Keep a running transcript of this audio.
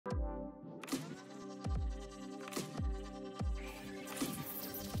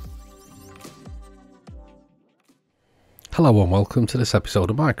Hello and welcome to this episode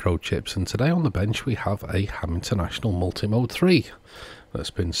of Microchips, and today on the bench we have a Ham International Multimode 3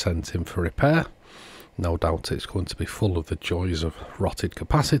 that's been sent in for repair. No doubt it's going to be full of the joys of rotted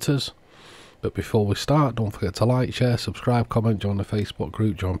capacitors. But before we start, don't forget to like, share, subscribe, comment, join the Facebook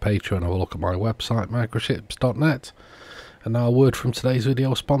group, join Patreon, have a look at my website microchips.net. And now a word from today's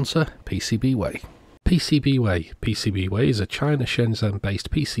video sponsor, PCBWay. PCBWay is a China Shenzhen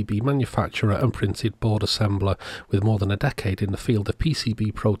based PCB manufacturer and printed board assembler with more than a decade in the field of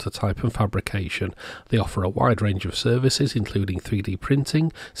PCB prototype and fabrication. They offer a wide range of services including 3D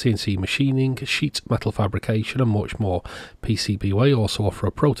printing, CNC machining, sheet metal fabrication and much more. PCBWay also offer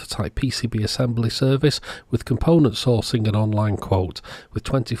a prototype PCB assembly service with component sourcing and online quote with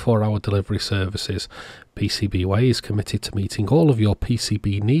 24-hour delivery services. PCBWay is committed to meeting all of your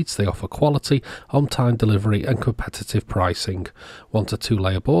PCB needs. They offer quality, on-time delivery and competitive pricing. 1 to 2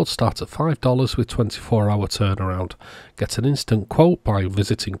 layer boards start at $5 with 24-hour turnaround. Get an instant quote by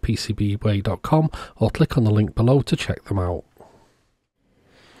visiting PCBWay.com or click on the link below to check them out.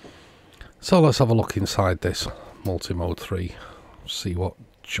 So let's have a look inside this Multimode 3, see what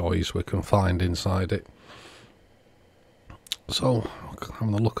joys we can find inside it. So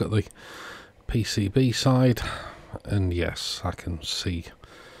having a look at the PCB side, and yes, I can see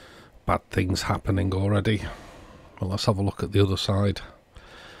bad things happening already. Well, let's have a look at the other side.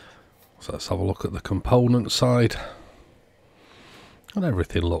 So let's have a look at the component side, and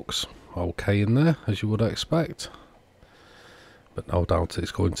everything looks okay in there as you would expect, but no doubt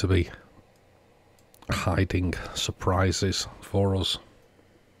it's going to be hiding surprises for us.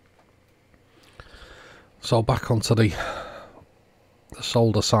 So back onto the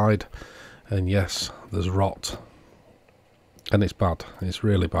solder side. And yes, there's rot, and it's bad. It's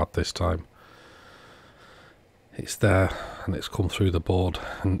really bad this time. It's there, and it's come through the board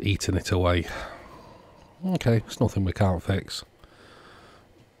and eaten it away. Okay, it's nothing we can't fix.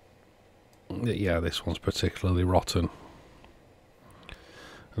 Yeah, this one's particularly rotten.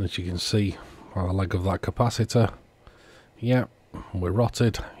 And as you can see, by the leg of that capacitor, yeah, we're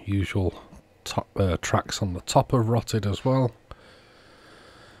rotted. Usual tracks on the top are rotted as well.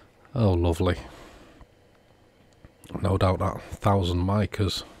 Oh, lovely. No doubt that 1000 mic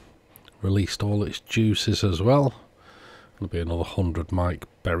has released all its juices as well. There'll be another 100 mic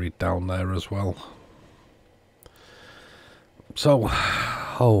buried down there as well. So,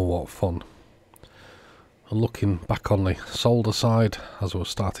 oh, what fun. And looking back on the solder side, as we're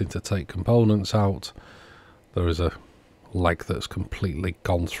starting to take components out, there is a leg that's completely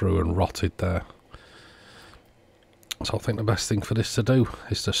gone through and rotted there. So I think the best thing for this to do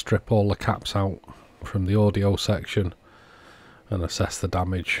is to strip all the caps out from the audio section and assess the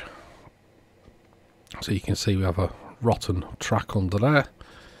damage. So you can see we have a rotten track under there,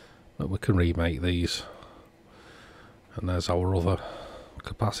 but we can remake these. And there's our other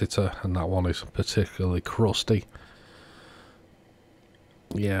capacitor, and that one is particularly crusty.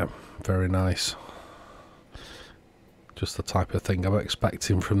 Yeah, very nice. Just the type of thing I'm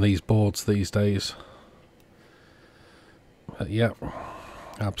expecting from these boards these days. Yep,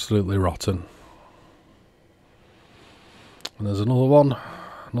 absolutely rotten. And there's another one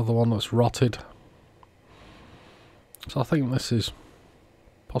that's rotted. So I think this is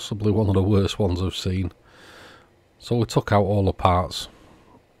possibly one of the worst ones I've seen. So we took out all the parts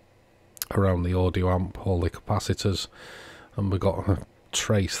around the audio amp, all the capacitors, and we got a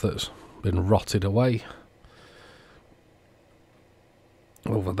trace that's been rotted away.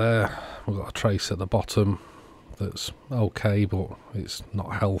 Over there we've got a trace at the bottom that's okay, but it's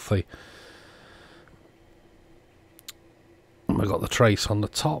not healthy. And we've got the trace on the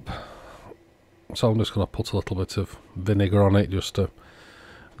top, so I'm just going to put a little bit of vinegar on it just to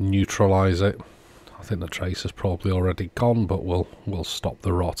neutralise it. I think the trace is probably already gone, but we'll stop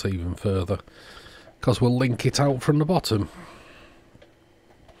the rot even further because we'll link it out from the bottom.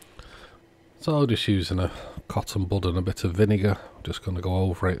 So just using a cotton bud and a bit of vinegar, just going to go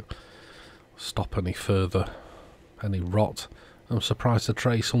over it, stop any rot. I'm surprised the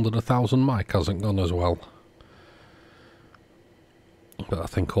trace under the 1000 mic hasn't gone as well. But I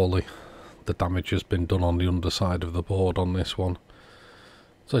think all the damage has been done on the underside of the board on this one.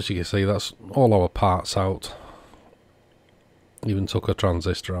 So as you can see, that's all our parts out. Even took a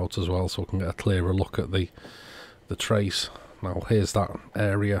transistor out as well so we can get a clearer look at the trace. Now here's that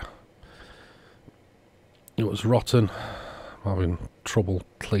area. It was rotten. I'm having trouble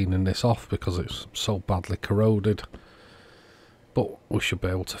cleaning this off because it's so badly corroded, but we should be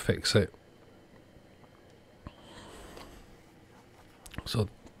able to fix it. So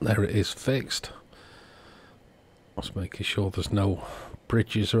there it is fixed. Just making sure there's no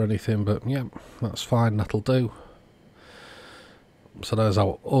bridges or anything, but yeah, that's fine, that'll do. So there's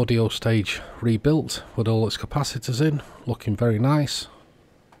our audio stage rebuilt with all its capacitors in, looking very nice.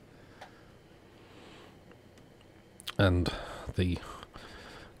 And the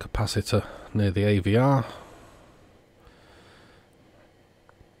capacitor near the AVR.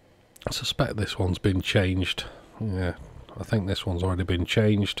 I suspect this one's been changed. Yeah, I think this one's already been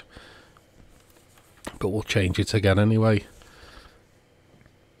changed. But we'll change it again anyway.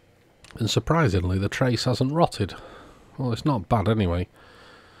 And surprisingly, the trace hasn't rotted. Well, it's not bad anyway.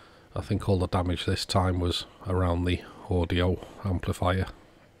 I think all the damage this time was around the audio amplifier.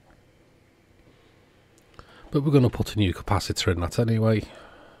 But we're going to put a new capacitor in that anyway.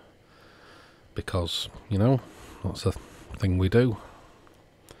 Because, you know, that's the thing we do.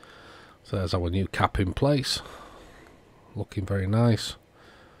 So there's our new cap in place. Looking very nice.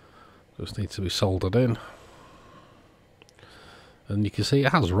 Just needs to be soldered in. And you can see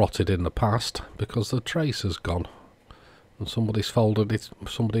it has rotted in the past because the trace has gone. And somebody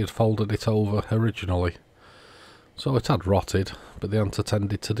had folded it over originally. So it had rotted, but they hadn't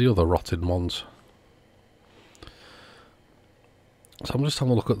attended to the other rotted ones. So I'm just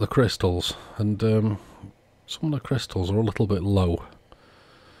having a look at the crystals, and some of the crystals are a little bit low.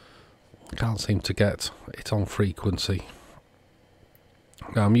 Can't seem to get it on frequency.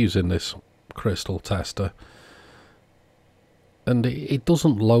 Now I'm using this crystal tester, and it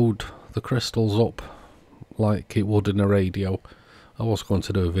doesn't load the crystals up like it would in a radio. I was going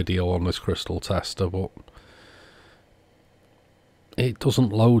to do a video on this crystal tester, but it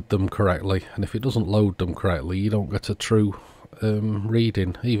doesn't load them correctly, and if it doesn't load them correctly, you don't get a true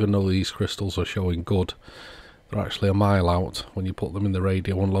reading. Even though these crystals are showing good, they're actually a mile out when you put them in the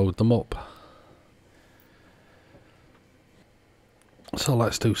radio and load them up. So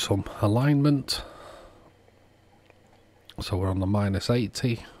let's do some alignment. So we're on the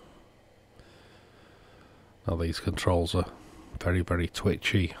 -80. Now these controls are very, very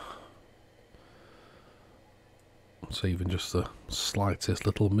twitchy. So even just the slightest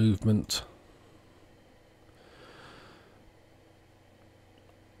little movement.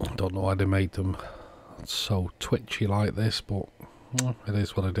 I don't know why they made them so twitchy like this, but it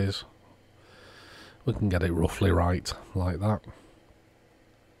is what it is. We can get it roughly right like that.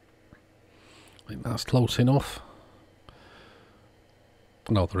 I think that's close enough.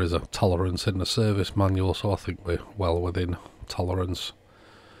 No, there is a tolerance in the service manual, so I think we're well within tolerance.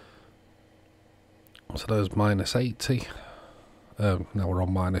 So there's -80. Now we're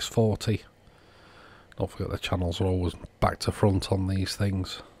on -40. Don't forget the channels are always back to front on these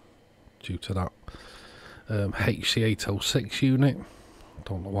things due to that HC806 unit.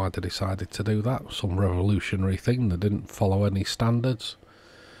 Don't know why they decided to do that. Some revolutionary thing. They didn't follow any standards.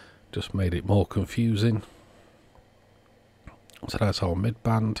 Just made it more confusing. So that's our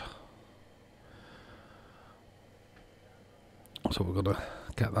mid-band. So we're going to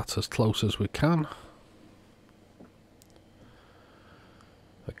get that as close as we can.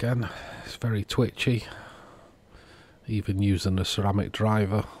 Again, it's very twitchy. Even using the ceramic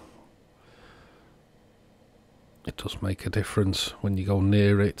driver, it does make a difference when you go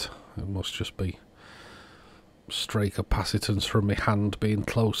near it. It must just be stray capacitance from my hand being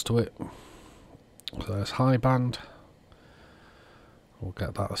close to it. So there's high band. We'll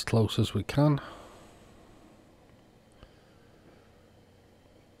get that as close as we can.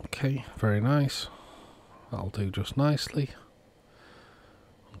 Okay, very nice. That'll do just nicely.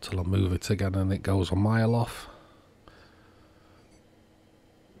 Until I move it again and it goes a mile off.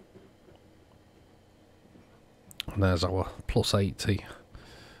 And there's our +80.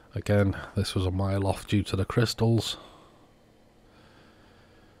 Again, this was a mile off due to the crystals.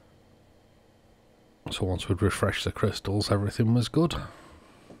 So once we'd refreshed the crystals, everything was good.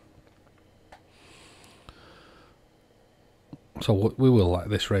 So we will let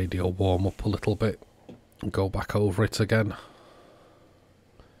this radio warm up a little bit and go back over it again.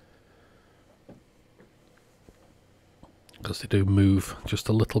 Because they do move just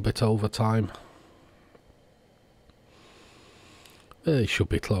a little bit over time. It should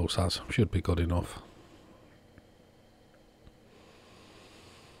be close as, should be good enough.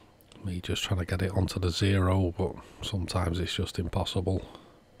 Me just trying to get it onto the 0, but sometimes it's just impossible.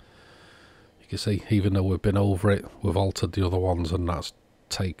 You can see, even though we've been over it, we've altered the other ones, and that's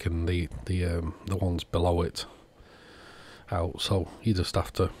taken the ones below it out. So you just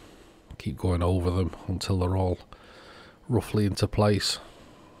have to keep going over them until they're all roughly into place.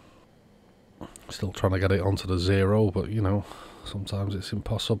 Still trying to get it onto the 0, but you know, sometimes it's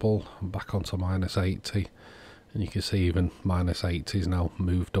impossible. I'm back onto -80, and you can see even -80 is now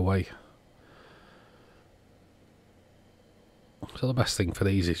moved away. So the best thing for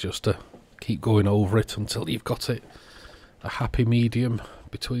these is just to keep going over it until you've got it a happy medium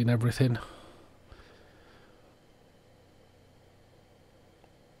between everything.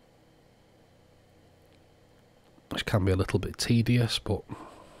 Which can be a little bit tedious, but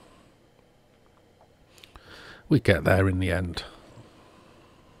we get there in the end.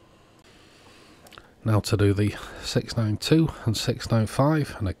 Now to do the 692 and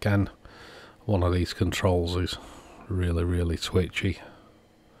 695, and again one of these controls is really twitchy.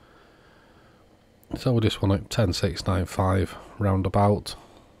 So we just want it 10695 roundabout.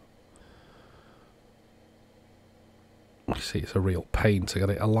 You see it's a real pain to get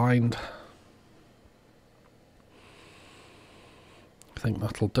it aligned. I think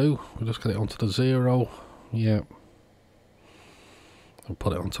that'll do. We'll just get it onto the 0. Yeah. And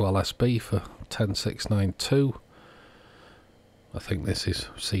put it onto LSB for 10692. I think this is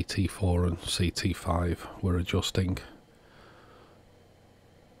CT4 and CT5 we're adjusting.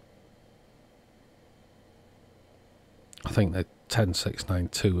 I think the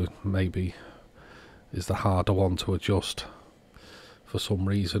 10692 maybe is the harder one to adjust for some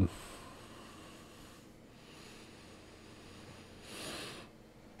reason.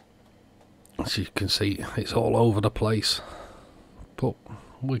 As you can see, it's all over the place, but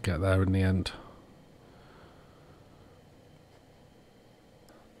we get there in the end.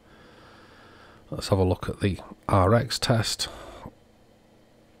 Let's have a look at the RX test.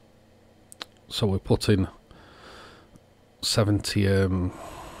 So we put in 70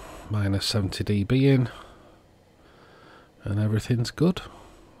 minus 70 dB in, and everything's good.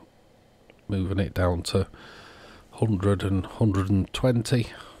 Moving it down to 100 and 120,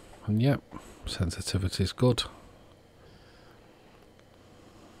 and yep, sensitivity is good.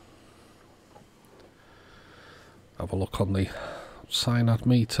 Have a look on the Synad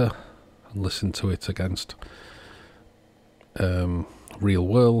meter and listen to it against real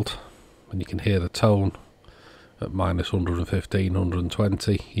world, and you can hear the tone at minus 115,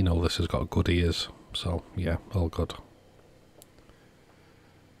 120. You know this has got good ears, so yeah, all good.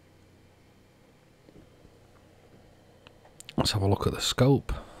 Let's have a look at the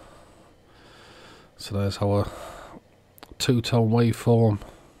scope. So there's our two-tone waveform.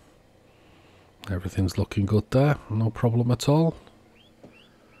 Everything's looking good there, no problem at all.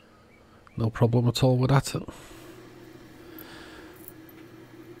 No problem at all with that.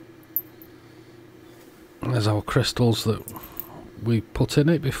 There's our crystals that we put in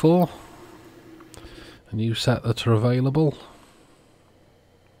it before. A new set that are available.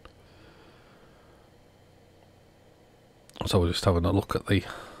 So we're just having a look at the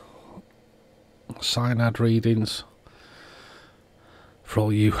Synad readings for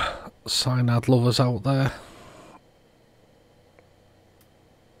all you Synad lovers out there.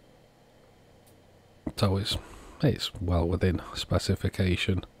 So it's well within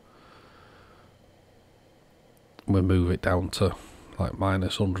specification. We move it down to like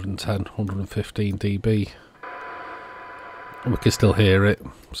minus 110, 115 dB. And we can still hear it,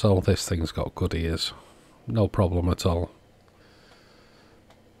 so this thing's got good ears. No problem at all.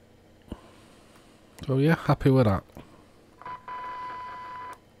 So yeah, happy with that.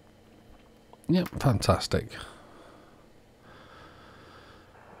 Yep, fantastic.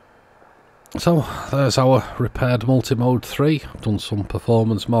 So there's our repaired Multimode 3. I've done some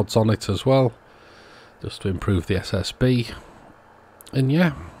performance mods on it as well, just to improve the SSB. And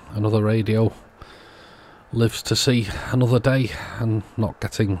yeah, another radio lives to see another day and not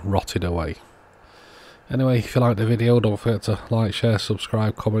getting rotted away. Anyway, if you liked the video, don't forget to like, share,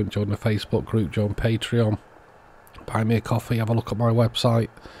 subscribe, comment, join the Facebook group, join Patreon, buy me a coffee, have a look at my website.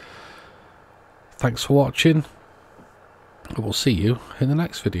 Thanks for watching, and we'll see you in the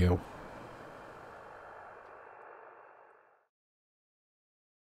next video.